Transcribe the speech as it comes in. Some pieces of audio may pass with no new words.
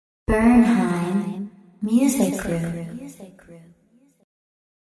Bernheim Music Group.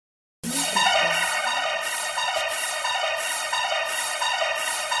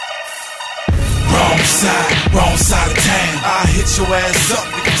 Wrong side of town. I hit your ass up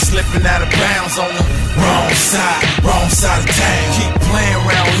if you slipping out of bounds on the wrong side of town. Keep playing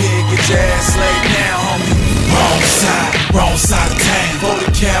around here, get your ass laid down, homie. Wrong side of town.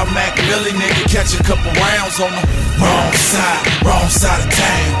 40 cal Mac Millie, nigga, catch a couple rounds on the wrong side of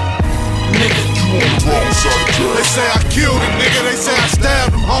town. Nigga, you on the wrong side of town. They say I killed a nigga, they say I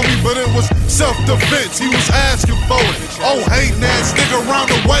stabbed him, homie, but it was self-defense, he was asking for it. Oh, hating ass nigga around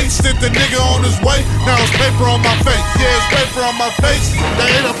the waist, sent the nigga on his way, now it's paper on my face. Yeah, it's paper on my face,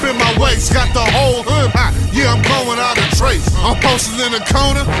 they ate up in my waist, got the whole hood hot, yeah, I'm going out of trace. I'm posted in the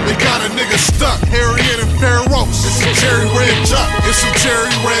corner, they got a nigga stuck, Harriet and Pharaoh, it's some cherry red chuck, it's some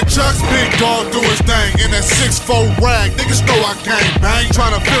cherry red chucks, big dog do his thing, in that 6'4" rag, niggas know I gang bang,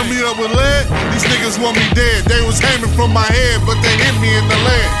 tryna fill me up with lead, these niggas want me dead, they was aiming from my head, but they hit me in the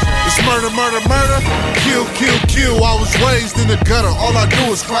leg. It's murder, murder, murder, kill, kill, kill. I was raised in the gutter, all I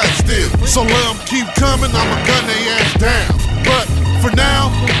do is clap still. So let them keep coming, I'ma gun they ass down. But for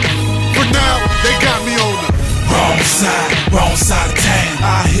now, they got me on the wrong side of town.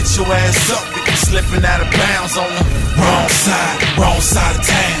 I hit your ass up if you slipping out of bounds on the wrong side of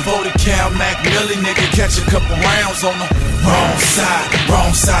town. 40 cal Mac Millie, nigga, catch a couple rounds on the wrong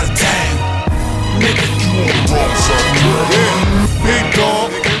side of town. Nigga, you on the wrong side of town. Yeah, big dog,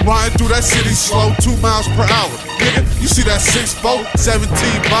 riding through that city slow, 2 miles per hour. Nigga, you see that 6'4", 17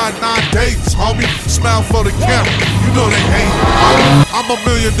 by 9 days, homie. Smile for the camera, you know they hate. I'm $1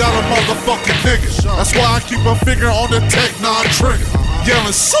 million motherfucking nigga. That's why I keep a finger on the tech non-trigger.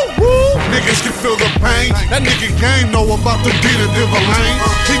 Yelling so woo, niggas can feel the pain. That nigga game know about the Dita Diva lanes.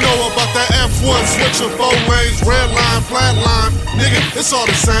 He know about that F1 switching 4 lanes, red line, flat line. Nigga, it's all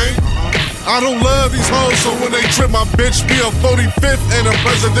the same. I don't love these hoes, so when they trip my bitch, be a 45th and a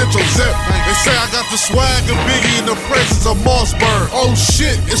presidential zip. They say I got the swag of Biggie in the presence of Mossberg. Oh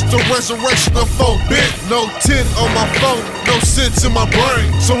shit, it's the resurrection of 4-bit. No tint on my phone, no sense in my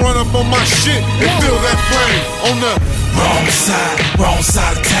brain. So run up on my shit and feel that flame on the wrong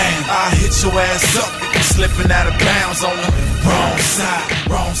side of town. I hit your ass up if you slipping out of bounds on the wrong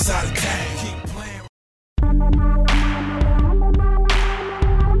side of town. Keep playing.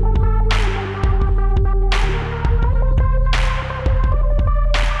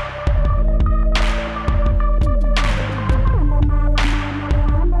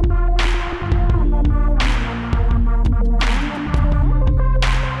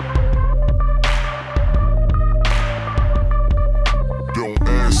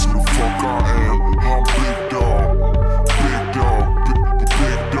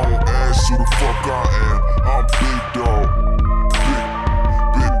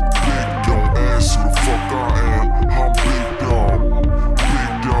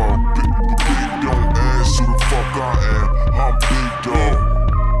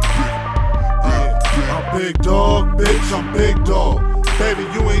 Big dog, bitch, I'm big dog. Baby,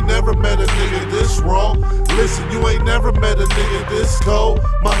 you ain't never met a nigga this raw. Listen, you ain't never met a nigga this cold.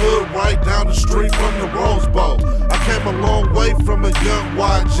 My hood right down the street from the Rose Bowl. I came a long way from a young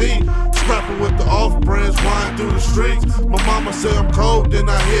YG, scrapping with the off-brands, flying through the streets. My mama said I'm cold, then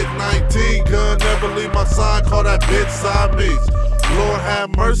I hit 19. Gun never leave my side, call that bitch Siamese. Lord have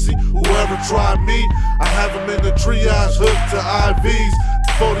mercy, whoever tried me, I have him in the triage hooked to IVs.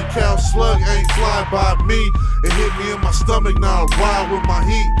 40 cal slug ain't flying by me. It hit me in my stomach, now I ride with my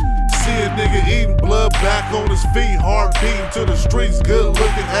heat. See a nigga eating blood back on his feet, heart beating to the streets, good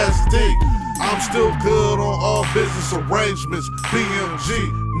looking ST. I'm still good on all business arrangements. BMG,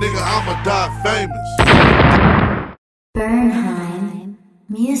 nigga, I'ma die famous. Bernheim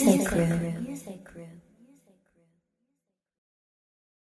Music Group.